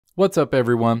What's up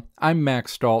everyone, I'm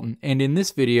Max Dalton, and in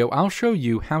this video I'll show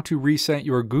you how to reset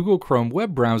your Google Chrome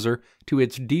web browser to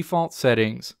its default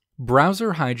settings.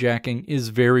 Browser hijacking is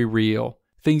very real.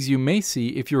 Things you may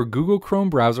see if your Google Chrome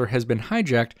browser has been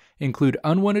hijacked include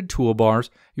unwanted toolbars,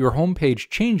 your homepage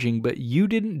changing but you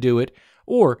didn't do it,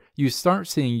 or you start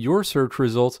seeing your search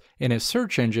results in a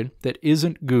search engine that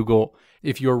isn't Google.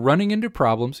 If you're running into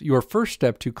problems, your first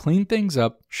step to clean things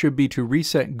up should be to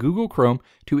reset Google Chrome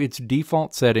to its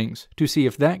default settings to see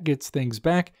if that gets things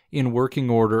back in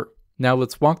working order. Now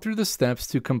let's walk through the steps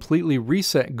to completely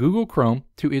reset Google Chrome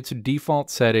to its default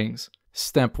settings.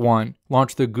 Step 1.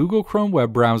 Launch the Google Chrome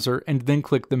web browser and then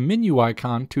click the menu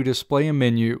icon to display a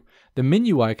menu. The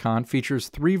menu icon features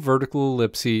 3 vertical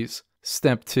ellipses.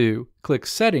 Step 2. Click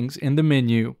Settings in the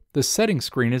menu. The settings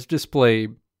screen is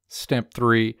displayed. Step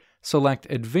 3. Select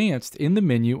Advanced in the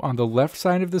menu on the left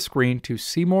side of the screen to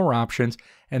see more options,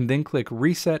 and then click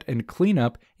Reset and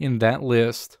Cleanup in that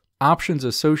list. Options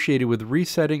associated with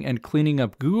resetting and cleaning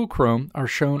up Google Chrome are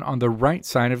shown on the right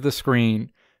side of the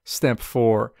screen. Step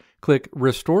 4. Click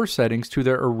Restore Settings to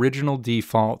their original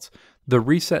defaults. The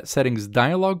Reset Settings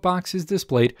dialog box is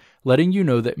displayed, letting you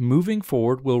know that moving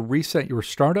forward will reset your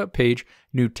startup page,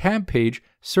 new tab page,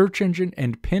 search engine,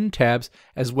 and pin tabs,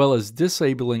 as well as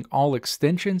disabling all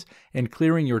extensions and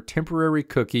clearing your temporary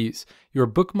cookies. Your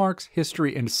bookmarks,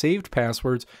 history, and saved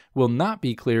passwords will not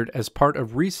be cleared as part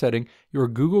of resetting your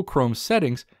Google Chrome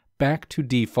settings back to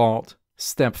default.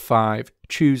 Step 5.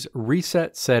 Choose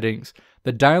Reset Settings.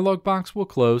 The dialog box will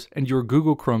close and your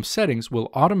Google Chrome settings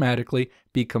will automatically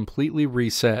be completely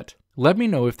reset. Let me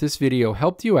know if this video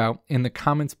helped you out in the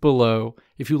comments below.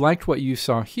 If you liked what you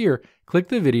saw here, click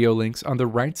the video links on the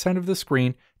right side of the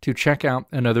screen to check out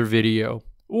another video.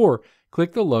 Or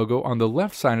click the logo on the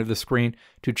left side of the screen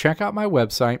to check out my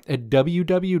website at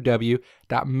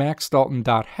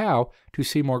www.maxdalton.how to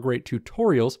see more great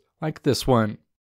tutorials like this one.